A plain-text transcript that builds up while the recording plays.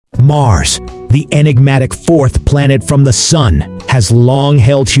Mars, the enigmatic fourth planet from the Sun, has long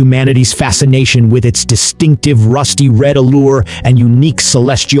held humanity's fascination with its distinctive rusty red allure and unique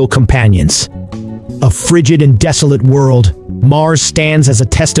celestial companions. A frigid and desolate world, Mars stands as a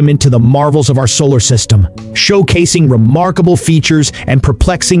testament to the marvels of our solar system, showcasing remarkable features and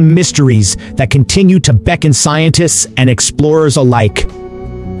perplexing mysteries that continue to beckon scientists and explorers alike.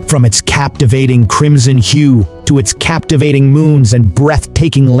 From its captivating crimson hue to its captivating moons and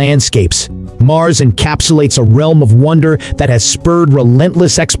breathtaking landscapes, Mars encapsulates a realm of wonder that has spurred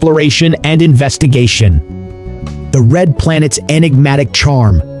relentless exploration and investigation. The red planet's enigmatic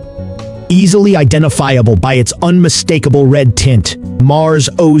charm. Easily identifiable by its unmistakable red tint, Mars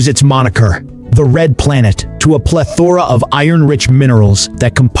owes its moniker, the Red Planet, to a plethora of iron-rich minerals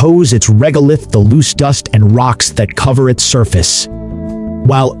that compose its regolith, the loose dust and rocks that cover its surface.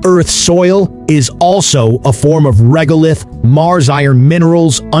 While Earth's soil is also a form of regolith, Mars iron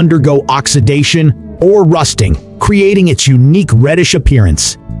minerals undergo oxidation or rusting, creating its unique reddish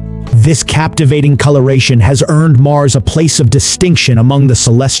appearance. This captivating coloration has earned Mars a place of distinction among the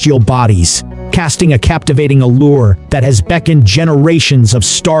celestial bodies, casting a captivating allure that has beckoned generations of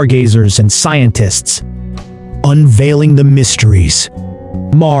stargazers and scientists. Unveiling the mysteries.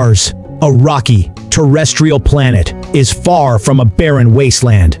 Mars, a rocky, terrestrial planet, is far from a barren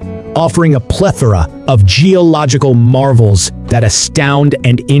wasteland, offering a plethora of geological marvels that astound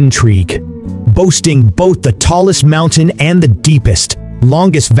and intrigue. Boasting both the tallest mountain and the deepest,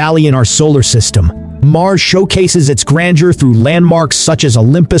 longest valley in our solar system, Mars showcases its grandeur through landmarks such as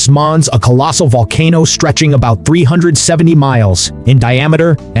Olympus Mons, a colossal volcano stretching about 370 miles in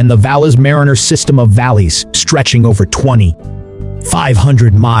diameter, and the Valles Marineris system of valleys stretching over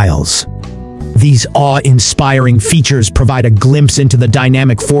 2,500 miles. These awe-inspiring features provide a glimpse into the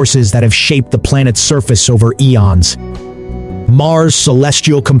dynamic forces that have shaped the planet's surface over eons. Mars'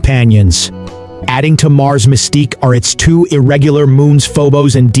 celestial companions. Adding to Mars' mystique are its two irregular moons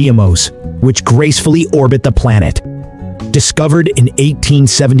Phobos and Deimos, which gracefully orbit the planet. Discovered in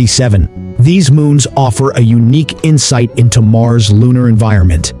 1877, these moons offer a unique insight into Mars' lunar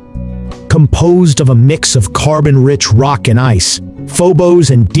environment. Composed of a mix of carbon-rich rock and ice,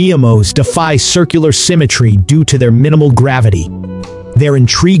 Phobos and Deimos defy circular symmetry due to their minimal gravity. Their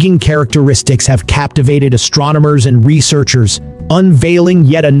intriguing characteristics have captivated astronomers and researchers, unveiling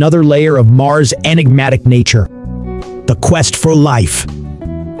yet another layer of Mars' enigmatic nature. The quest for life.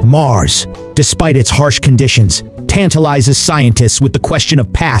 Mars, despite its harsh conditions, tantalizes scientists with the question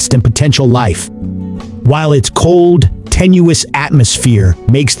of past and potential life. While its cold, tenuous atmosphere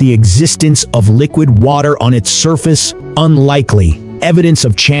makes the existence of liquid water on its surface unlikely, evidence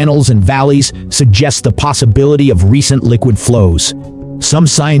of channels and valleys suggests the possibility of recent liquid flows. Some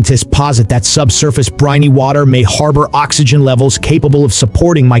scientists posit that subsurface briny water may harbor oxygen levels capable of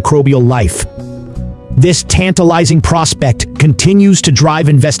supporting microbial life. This tantalizing prospect continues to drive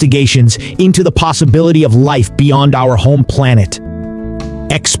investigations into the possibility of life beyond our home planet.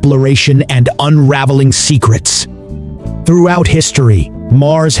 Exploration and unraveling secrets. Throughout history,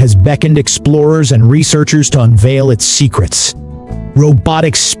 Mars has beckoned explorers and researchers to unveil its secrets.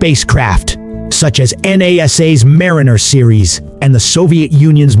 Robotic spacecraft, such as NASA's Mariner series and the Soviet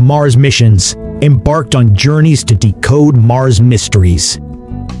Union's Mars missions, embarked on journeys to decode Mars mysteries.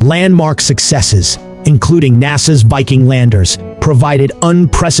 Landmark successes, including NASA's Viking landers, provided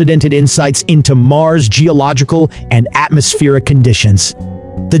unprecedented insights into Mars' geological and atmospheric conditions.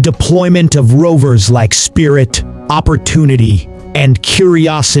 The deployment of rovers like Spirit, Opportunity, and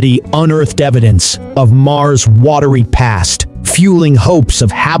Curiosity unearthed evidence of Mars' watery past, fueling hopes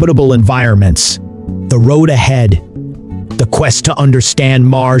of habitable environments. The road ahead. The quest to understand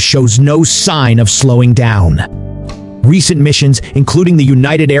Mars shows no sign of slowing down. Recent missions, including the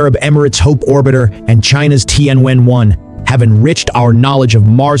United Arab Emirates Hope Orbiter and China's Tianwen-1, have enriched our knowledge of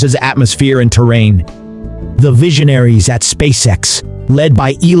Mars's atmosphere and terrain. The visionaries at SpaceX, led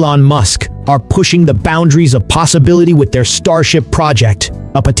by Elon Musk, are pushing the boundaries of possibility with their Starship project,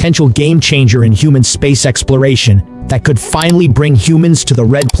 a potential game-changer in human space exploration that could finally bring humans to the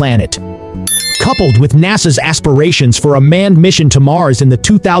Red Planet. Coupled with NASA's aspirations for a manned mission to Mars in the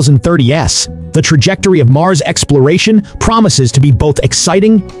 2030s, the trajectory of Mars exploration promises to be both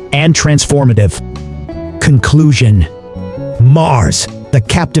exciting and transformative. Conclusion. Mars, the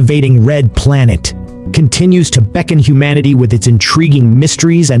captivating red planet, continues to beckon humanity with its intriguing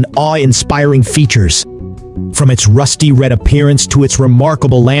mysteries and awe-inspiring features. From its rusty red appearance to its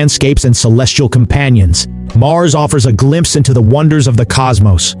remarkable landscapes and celestial companions, Mars offers a glimpse into the wonders of the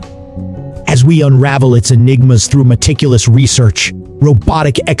cosmos. As we unravel its enigmas through meticulous research,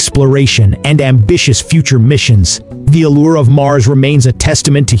 robotic exploration, and ambitious future missions, the allure of Mars remains a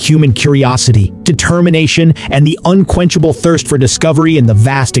testament to human curiosity, determination, and the unquenchable thirst for discovery in the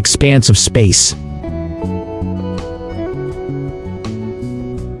vast expanse of space.